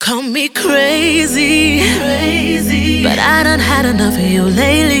Call me crazy, but I done had enough of you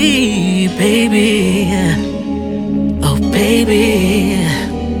lately, baby. Oh, baby,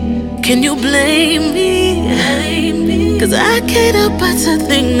 can you blame me? Cause I can't help but to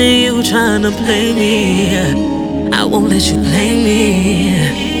think that you tryna play me. I won't let you play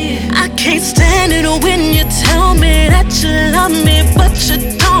me. I can't stand it when you tell me that you love me, but you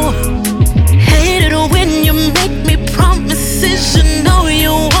don't. Hate it when you make me promises you know you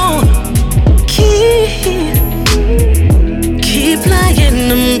won't keep lying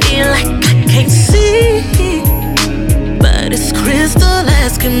to me like I can't see, but it's crystal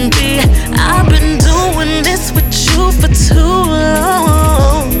as can be. I've been doing this with you for too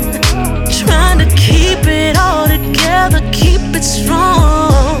long, trying to keep it all together, keep it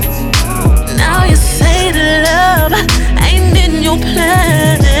strong. Now you say that love ain't in your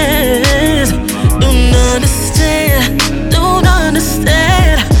plans. Don't understand, don't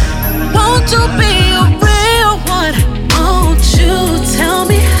understand. Won't you be a real one? Won't you tell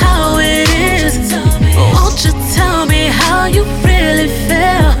me how it is? Won't you tell me how you really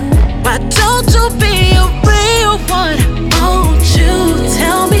feel? Why don't you be a real one? Won't you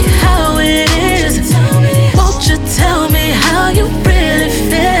tell me how it is? Won't you tell me how you really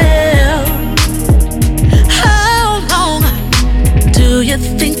feel? How long do you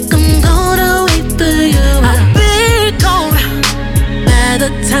think I'm gonna wait for you? I'll be gone by the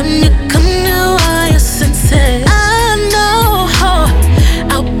time you come to your senses. I know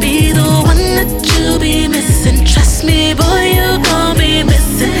I'll be the one that you'll be missing. Trust me, boy, you gon' be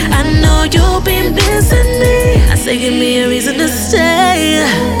missing. I know you'll be missing me. I say give me a reason to stay,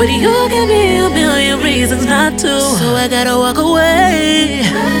 but you give me a million reasons not to. So I gotta walk away.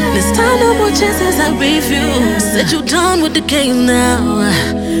 This time no more chances, I refuse. Said you done with the game now.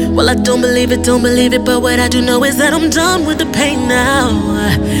 Well, I don't believe it, but what I do know is that I'm done with the pain now.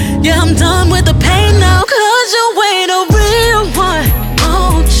 Yeah, I'm done with the pain now, cause you ain't a real one.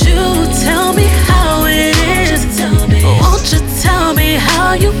 Won't you tell me how it is? Won't you tell me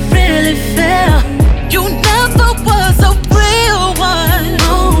how you really feel? You never was a real one.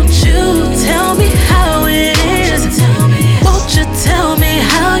 Won't you tell me how it is? Won't you tell me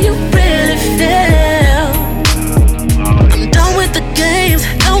how you really feel? I'm done with the games,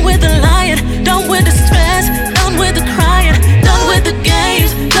 done with the lying, done with the stress, done with the crying, done with the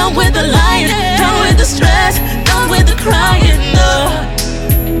games, done with the lying, done with the stress, done with the crying. No.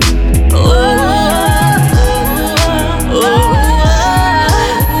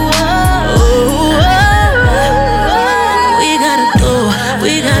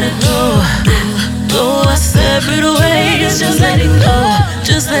 Just let it go,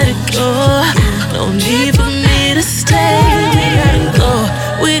 just let it go. No need for me to stay.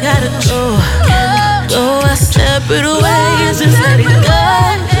 We gotta go, go our separate ways. Just let it go,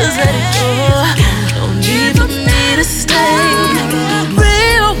 just let it go. No need for me to stay.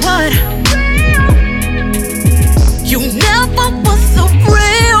 Real one, you never was a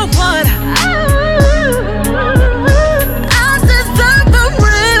real one. I deserve a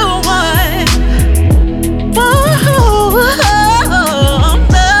real one.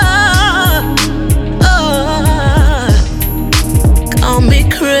 Call me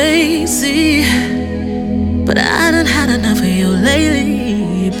crazy, but I done had enough of you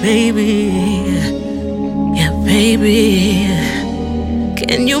lately, baby. Yeah, baby.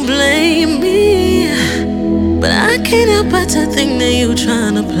 Can you blame me? But I can't help but to think that you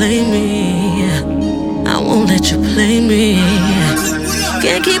tryna play me. I won't let you play me.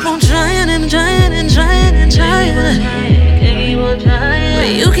 Can't keep on trying and trying and trying and trying, but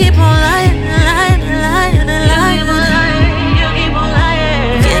you keep on lying and lying and lying and lying. You keep on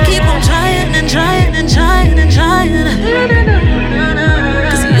lying. Can't keep on trying and trying and trying and trying,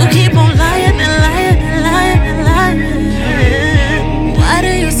 cause you keep on lying and lying and lying and lying. Why do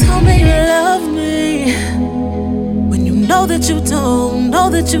you tell me you love me when you know that you don't, know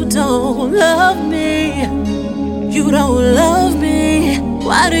that you don't love me? You don't love me.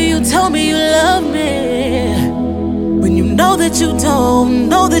 Why do you tell me you love me when you know that you don't,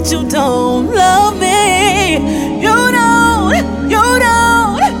 know that you don't love me? You